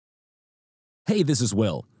Hey, this is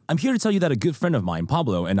Will. I'm here to tell you that a good friend of mine,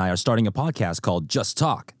 Pablo, and I are starting a podcast called Just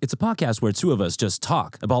Talk. It's a podcast where two of us just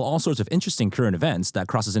talk about all sorts of interesting current events that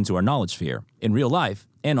crosses into our knowledge sphere, in real life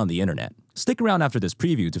and on the internet. Stick around after this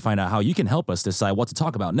preview to find out how you can help us decide what to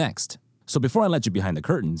talk about next. So before I let you behind the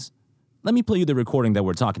curtains, let me play you the recording that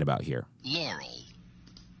we're talking about here. Laurel.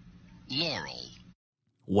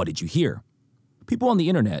 What did you hear? People on the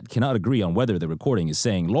internet cannot agree on whether the recording is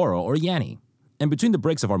saying Laurel or Yanny. And between the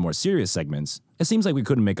breaks of our more serious segments, it seems like we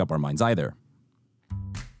couldn't make up our minds either.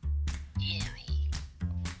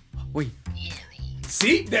 Wait.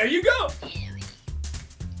 See? There you go.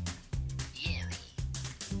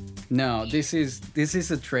 No, this is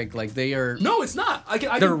a trick. Like they are. No, it's not.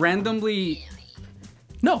 They're randomly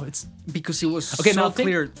No, it's because it was okay. so Now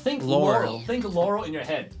clear. think Laurel. Think Laurel in your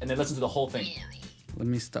head, and then listen to the whole thing. Let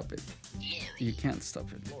me stop it. You can't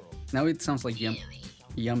stop it. Now it sounds like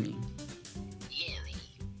yummy.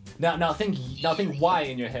 Now think Y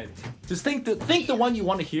in your head. Just think the one you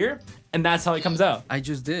want to hear, and that's how it comes out. I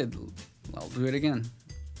just did. I'll do it again.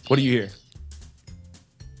 What do you hear?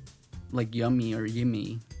 Like yummy or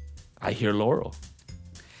yimmy. I hear Laurel.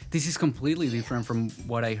 This is completely different from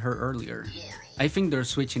what I heard earlier. I think they're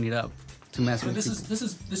switching it up to mess with people.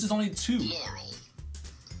 This is only two.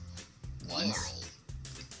 Once,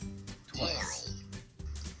 twice.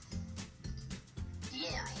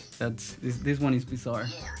 This one is bizarre.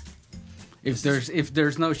 If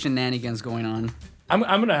there's no shenanigans going on. I'm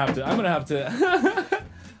gonna have to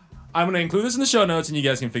I'm gonna include this in the show notes, and you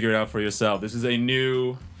guys can figure it out for yourself. This is a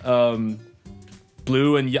new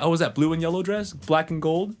blue and yellow. Was that blue and yellow dress? Black and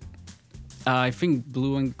gold? I think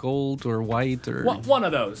blue and gold or white or One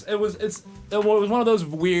of those. It was one of those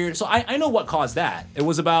weird. So I know what caused that. It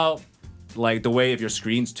was about like the way if your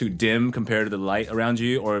screen's too dim compared to the light around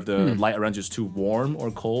you, or if the light around you is too warm or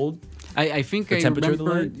cold. I think the I temperature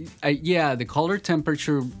remember. of the The color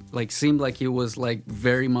temperature like seemed like it was like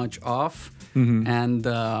very much off, and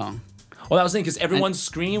Well, that was the thing, because everyone's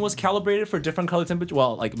screen was calibrated for different color temperature.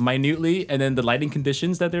 Well, like minutely, and then the lighting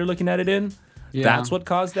conditions that they're looking at it in. Yeah. That's what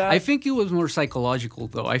caused that. I think it was more psychological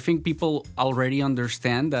though. I think people already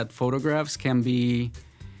understand that photographs can be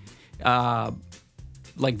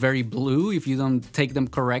like very blue if you don't take them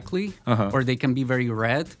correctly, or they can be very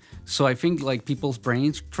red. So I think like people's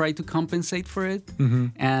brains try to compensate for it,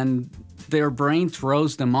 and their brain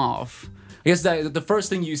throws them off. I guess that the first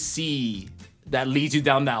thing you see that leads you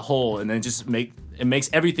down that hole, and then just makes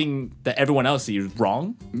everything that everyone else sees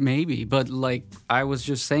wrong. Maybe, but like I was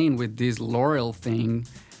just saying with this Laurel thing,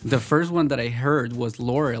 the first one that I heard was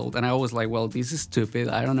Laurel, and I was like, well, this is stupid.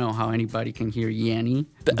 I don't know how anybody can hear Yanny.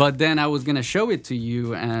 But then I was gonna show it to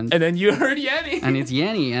you, and then you heard Yanny. and it's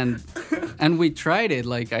Yanny, and we tried it.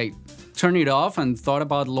 Like I turned it off and thought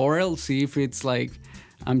about Laurel, see if it's like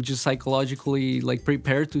I'm just psychologically like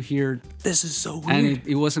prepared to hear. This is so weird. And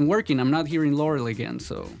it wasn't working. I'm not hearing Laurel again.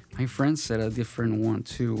 So my friend said a different one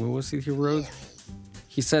too. What was it he wrote?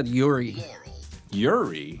 He said Yuri.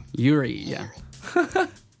 Yuri, Yeah.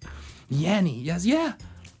 Yanny, yes, yeah.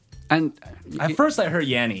 And At first I heard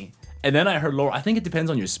Yanny, and then I heard Laurel. I think it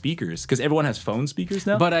depends on your speakers, because everyone has phone speakers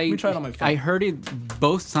now. but Let me try it on my phone. I heard it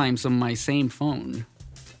both times on my same phone.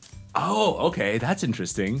 Oh, okay, that's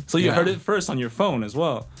interesting. So you Yeah. heard it first on your phone as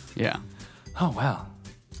well. Yeah. Oh, wow.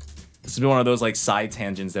 This would be one of those like side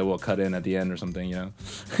tangents that we'll cut in at the end or something, you know.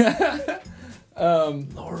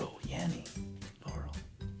 Laurel, Yanny, Laurel.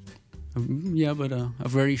 Yeah, but a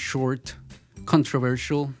very short,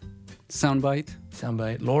 controversial soundbite.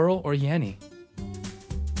 Soundbite. Laurel or Yanny?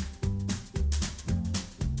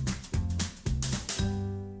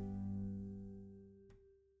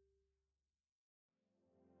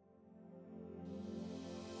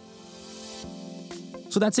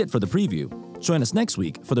 So that's it for the preview. Join us next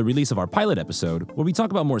week for the release of our pilot episode, where we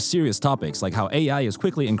talk about more serious topics like how AI is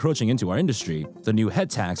quickly encroaching into our industry, the new head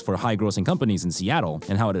tax for high-grossing companies in Seattle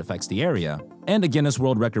and how it affects the area, and a Guinness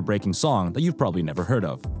World Record-breaking song that you've probably never heard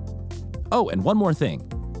of. Oh, and one more thing.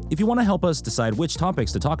 If you want to help us decide which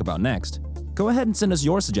topics to talk about next, go ahead and send us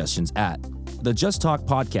your suggestions at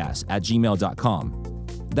thejusttalkpodcast@gmail.com.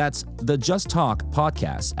 That's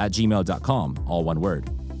thejusttalkpodcast@gmail.com, all one word.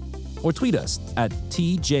 Or tweet us at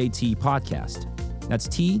TJT Podcast. That's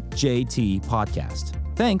TJT Podcast.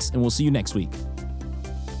 Thanks, and we'll see you next week.